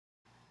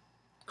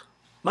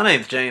My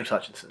name is James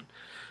Hutchinson,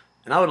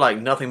 and I would like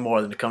nothing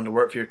more than to come to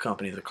work for your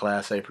company as a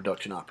Class A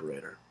production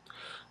operator.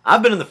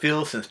 I've been in the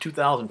field since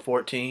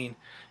 2014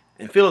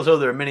 and feel as though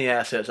there are many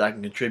assets I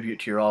can contribute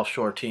to your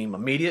offshore team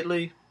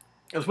immediately,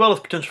 as well as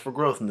potential for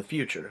growth in the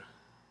future.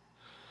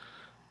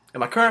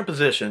 In my current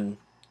position,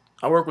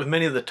 I work with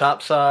many of the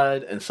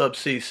topside and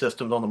subsea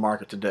systems on the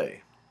market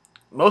today.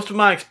 Most of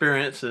my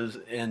experience is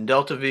in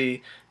Delta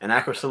V and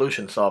Acro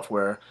Solution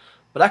software,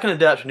 but I can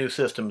adapt to new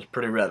systems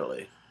pretty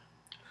readily.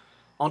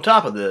 On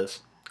top of this,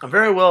 I'm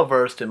very well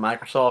versed in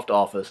Microsoft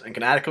Office and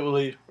can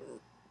adequately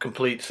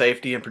complete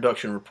safety and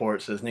production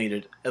reports as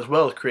needed, as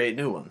well as create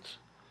new ones.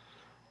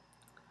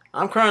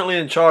 I'm currently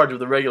in charge of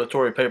the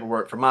regulatory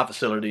paperwork for my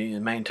facility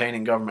and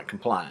maintaining government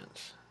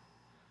compliance.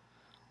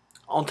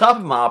 On top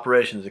of my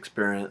operations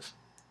experience,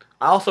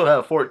 I also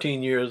have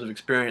 14 years of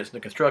experience in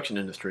the construction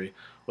industry,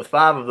 with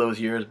 5 of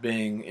those years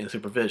being in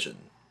supervision.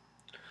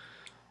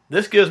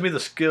 This gives me the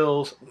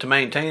skills to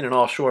maintain an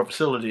offshore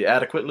facility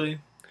adequately,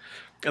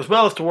 as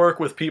well as to work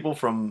with people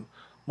from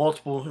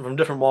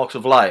different walks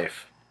of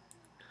life.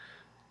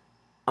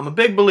 I'm a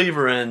big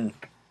believer in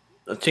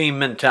a team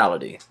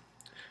mentality,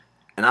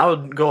 and I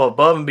would go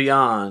above and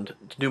beyond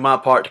to do my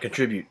part to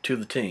contribute to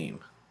the team.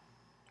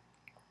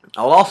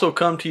 I'll also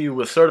come to you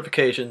with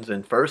certifications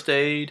in first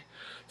aid,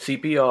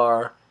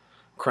 CPR,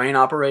 crane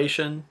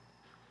operation,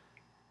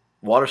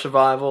 water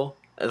survival,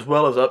 as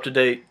well as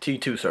up-to-date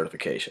T2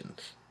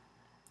 certifications.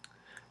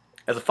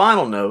 As a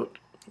final note,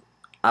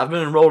 I've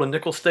been enrolled in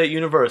Nicholls State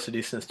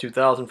University since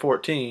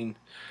 2014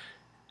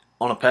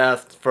 on a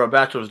path for a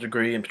bachelor's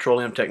degree in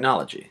petroleum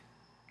technology.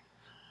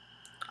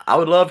 I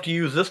would love to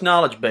use this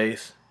knowledge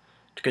base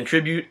to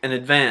contribute and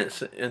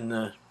advance in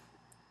the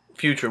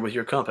future with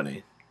your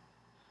company.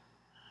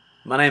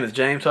 My name is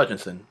James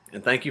Hutchinson,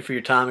 and thank you for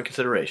your time and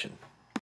consideration.